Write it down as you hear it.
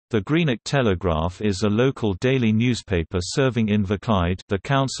The Greenock Telegraph is a local daily newspaper serving Inverclyde, the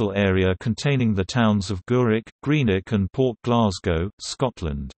council area containing the towns of Gourock, Greenock and Port Glasgow,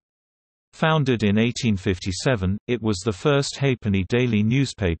 Scotland. Founded in 1857, it was the first halfpenny daily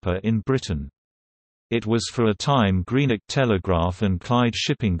newspaper in Britain. It was for a time Greenock Telegraph and Clyde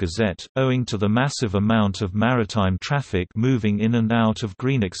Shipping Gazette, owing to the massive amount of maritime traffic moving in and out of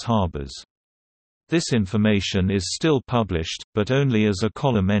Greenock's harbours. This information is still published, but only as a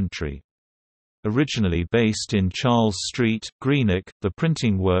column entry. Originally based in Charles Street, Greenock, the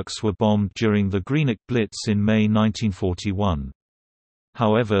printing works were bombed during the Greenock Blitz in May 1941.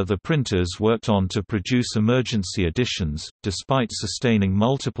 However, the printers worked on to produce emergency editions, despite sustaining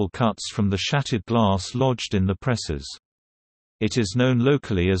multiple cuts from the shattered glass lodged in the presses. It is known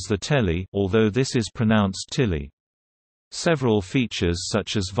locally as the Telly, although this is pronounced Tilly. Several features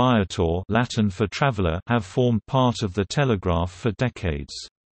such as Viator, Latin for traveller, have formed part of the Telegraph for decades.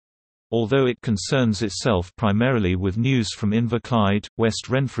 Although it concerns itself primarily with news from Inverclyde, West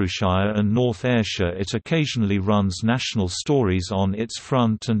Renfrewshire and North Ayrshire, it occasionally runs national stories on its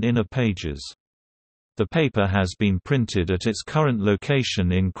front and inner pages. The paper has been printed at its current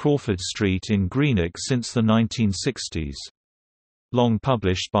location in Crawford Street in Greenock since the 1960s. Long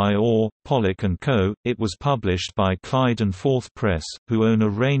published by Orr, Pollock & Co., it was published by Clyde and Forth Press, who own a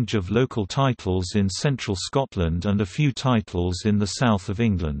range of local titles in central Scotland and a few titles in the south of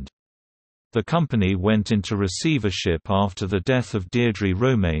England. The company went into receivership after the death of Deirdre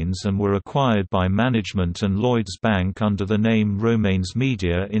Romanes and were acquired by management and Lloyds Bank under the name Romanes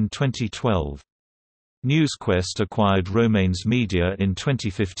Media in 2012. NewsQuest acquired Romanes Media in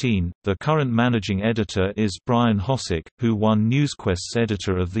 2015. The current managing editor is Brian Hosick, who won NewsQuest's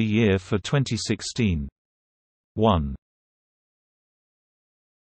Editor of the Year for 2016. 1.